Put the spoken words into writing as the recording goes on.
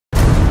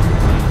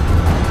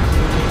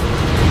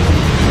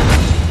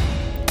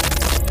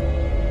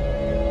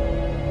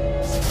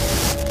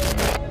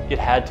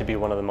had to be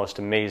one of the most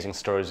amazing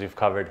stories we've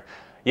covered.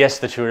 Yes,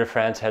 the Tour de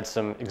France had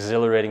some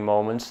exhilarating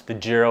moments. The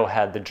Giro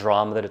had the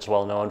drama that it's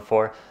well known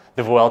for.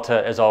 The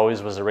Vuelta, as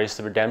always, was a race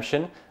of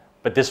redemption,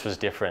 but this was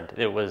different.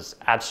 It was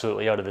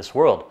absolutely out of this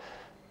world.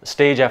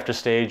 Stage after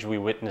stage, we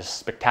witnessed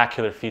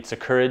spectacular feats of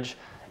courage,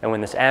 and when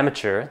this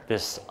amateur,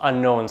 this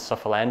unknown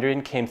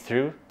Sufferlandrian, came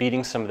through,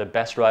 beating some of the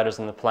best riders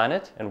on the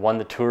planet and won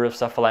the Tour of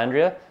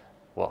Sufferlandria,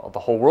 well, the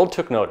whole world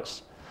took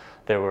notice.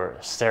 There were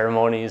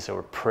ceremonies, there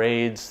were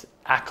parades,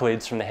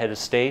 accolades from the head of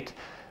state.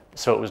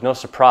 So it was no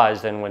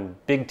surprise then when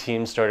big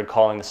teams started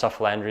calling the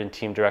Sufferlandrian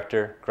team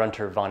director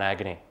Grunter von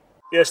Agony.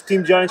 Yes,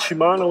 Team Giant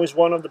Shimano is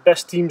one of the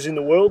best teams in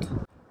the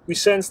world. We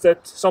sensed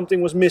that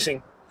something was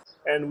missing.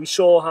 And we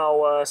saw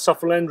how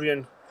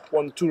Sufferlandrian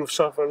won the Tour of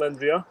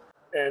Sufferlandria.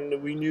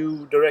 And we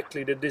knew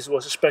directly that this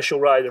was a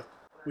special rider.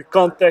 We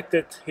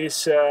contacted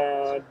his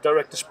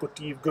director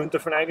sportive Grunter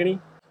von Agony.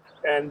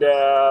 And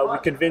we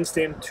convinced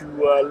him to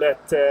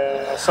let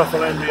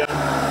Sufferlandrian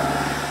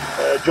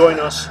join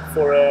us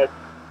for a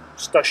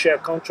star-share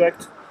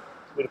contract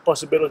with a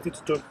possibility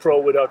to turn pro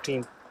with our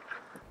team.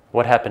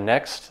 What happened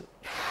next?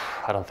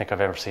 I don't think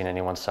I've ever seen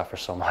anyone suffer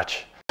so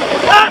much.